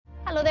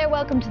Hello there,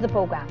 welcome to the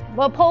programme.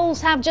 Well,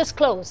 polls have just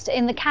closed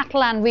in the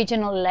Catalan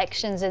regional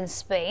elections in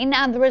Spain,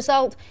 and the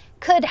result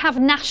could have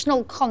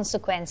national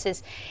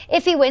consequences.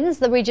 If he wins,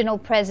 the regional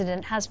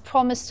president has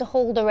promised to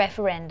hold a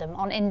referendum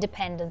on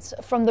independence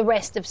from the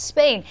rest of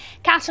Spain.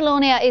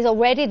 Catalonia is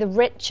already the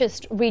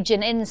richest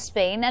region in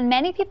Spain, and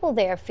many people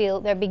there feel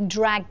they're being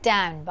dragged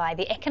down by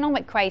the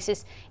economic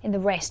crisis in the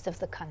rest of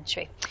the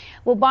country.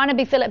 Well,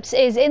 Barnaby Phillips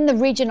is in the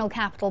regional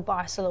capital,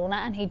 Barcelona,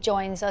 and he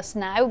joins us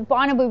now.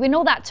 Barnaby, we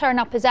know that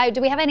turn-up is out.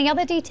 Do we have any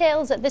other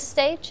details at this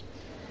stage?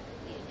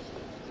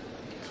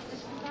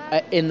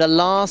 In the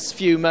last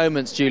few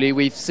moments, Julie,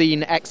 we've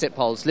seen exit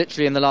polls,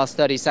 literally in the last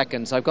 30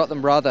 seconds. I've got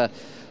them rather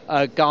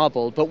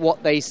garbled, but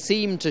what they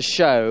seem to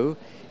show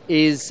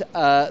is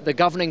the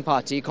governing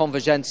party,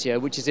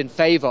 Convergencia, which is in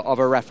favour of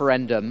a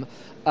referendum,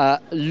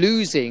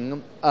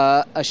 losing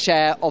a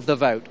share of the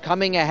vote,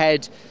 coming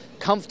ahead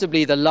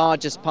comfortably the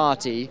largest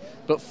party,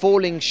 but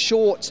falling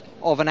short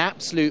of an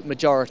absolute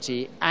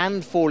majority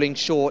and falling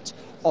short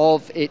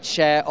of its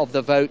share of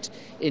the vote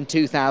in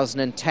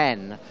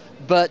 2010.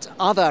 But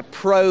other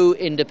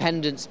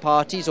pro-independence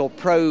parties or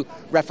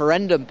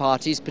pro-referendum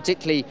parties,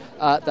 particularly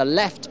the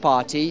left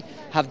party,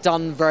 have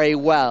done very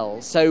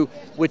well. So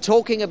we're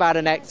talking about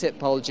an exit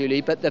poll,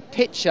 Julie, but the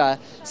picture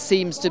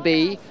seems to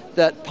be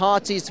that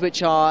parties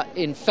which are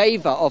in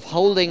favour of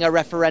holding a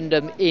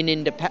referendum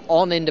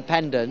on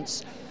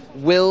independence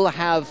will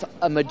have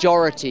a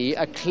majority,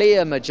 a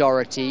clear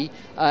majority,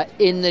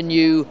 in the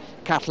new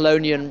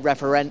Catalonian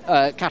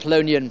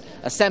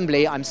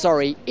Assembly,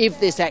 if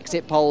this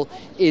exit poll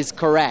is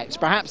correct.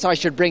 Perhaps I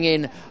should bring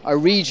in a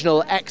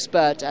regional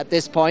expert at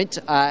this point.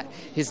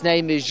 His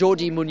name is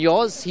Jordi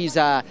Muñoz. He's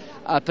a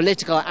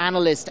political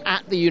analyst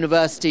at the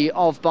University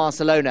of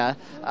Barcelona.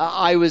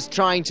 I was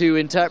trying to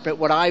interpret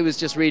what I was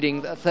just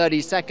reading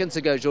 30 seconds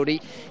ago, Jordi.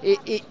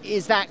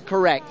 Is that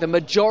correct? The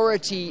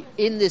majority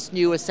in this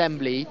new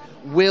assembly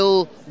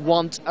will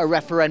want a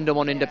referendum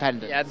on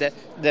independence? Yeah,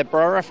 the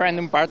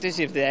pro-referendum parties,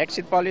 if the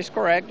exit poll is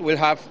correct, will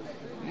have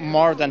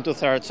more than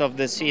two-thirds of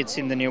the seats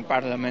in the new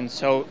parliament.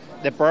 So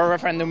the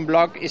pro-referendum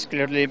bloc is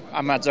clearly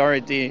a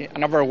majority,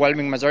 an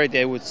overwhelming majority,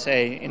 I would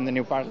say, in the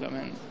new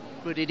parliament.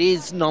 But it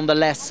is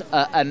nonetheless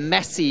a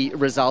messy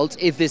result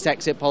if this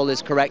exit poll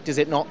is correct, is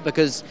it not?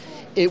 Because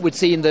it would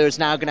seem there's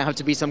now going to have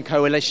to be some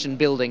coalition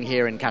building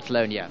here in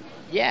Catalonia.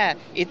 Yeah,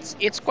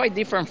 it's quite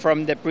different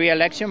from the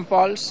pre-election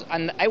polls,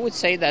 and I would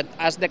say that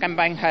as the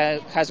campaign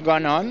has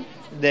gone on,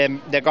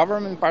 the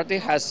government party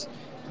has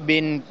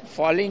been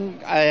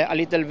falling a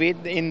little bit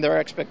in their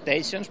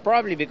expectations,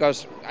 probably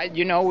because,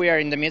 we are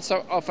in the midst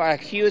of a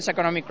huge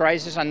economic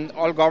crisis and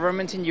all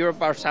governments in Europe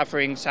are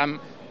suffering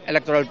some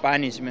electoral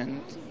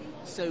punishment.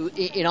 So,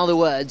 in other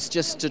words,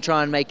 just to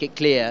try and make it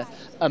clear,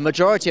 a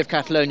majority of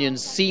Catalonians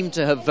seem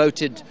to have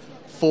voted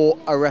for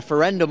a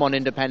referendum on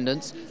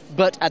independence,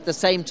 but at the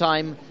same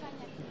time,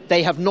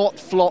 they have not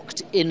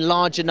flocked in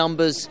larger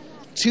numbers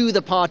to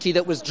the party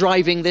that was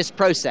driving this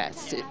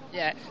process.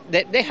 Yeah,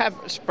 they have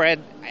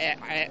spread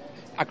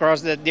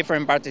across the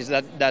different parties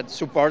that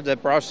support the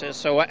process.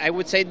 So I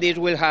would say this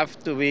will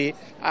have to be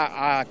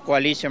a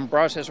coalition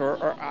process or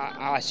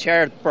a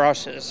shared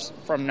process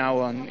from now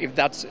on, if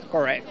that's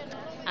correct.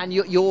 And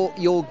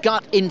your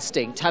gut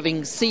instinct,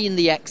 having seen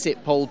the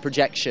exit poll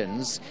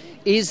projections,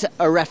 is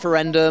a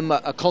referendum,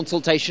 a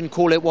consultation,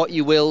 call it what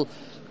you will,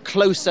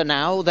 closer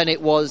now than it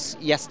was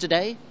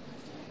yesterday?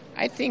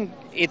 I think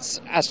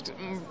it's as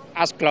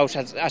close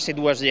as it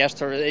was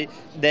yesterday.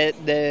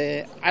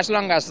 As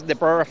long as the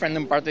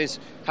pro-referendum parties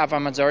have a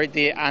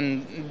majority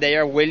and they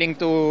are willing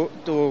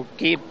to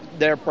keep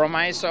their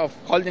promise of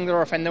holding the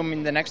referendum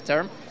in the next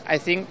term, I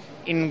think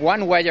in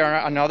one way or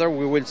another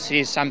we will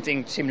see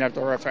something similar to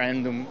a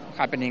referendum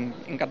happening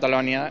in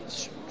Catalonia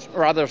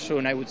rather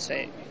soon, I would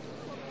say.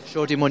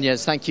 Jordi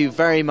Muñoz, thank you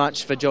very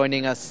much for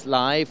joining us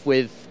live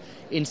with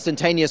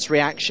instantaneous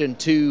reaction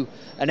to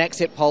an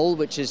exit poll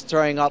which is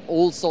throwing up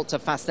all sorts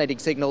of fascinating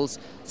signals.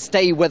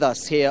 Stay with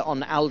us here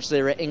on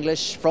Jazeera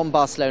English from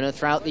Barcelona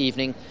throughout the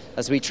evening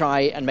as we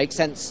try and make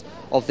sense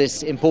of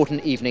this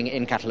important evening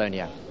in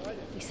Catalonia.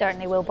 We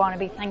certainly will,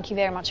 Barnaby. Thank you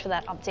very much for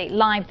that update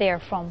live there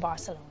from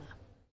Barcelona.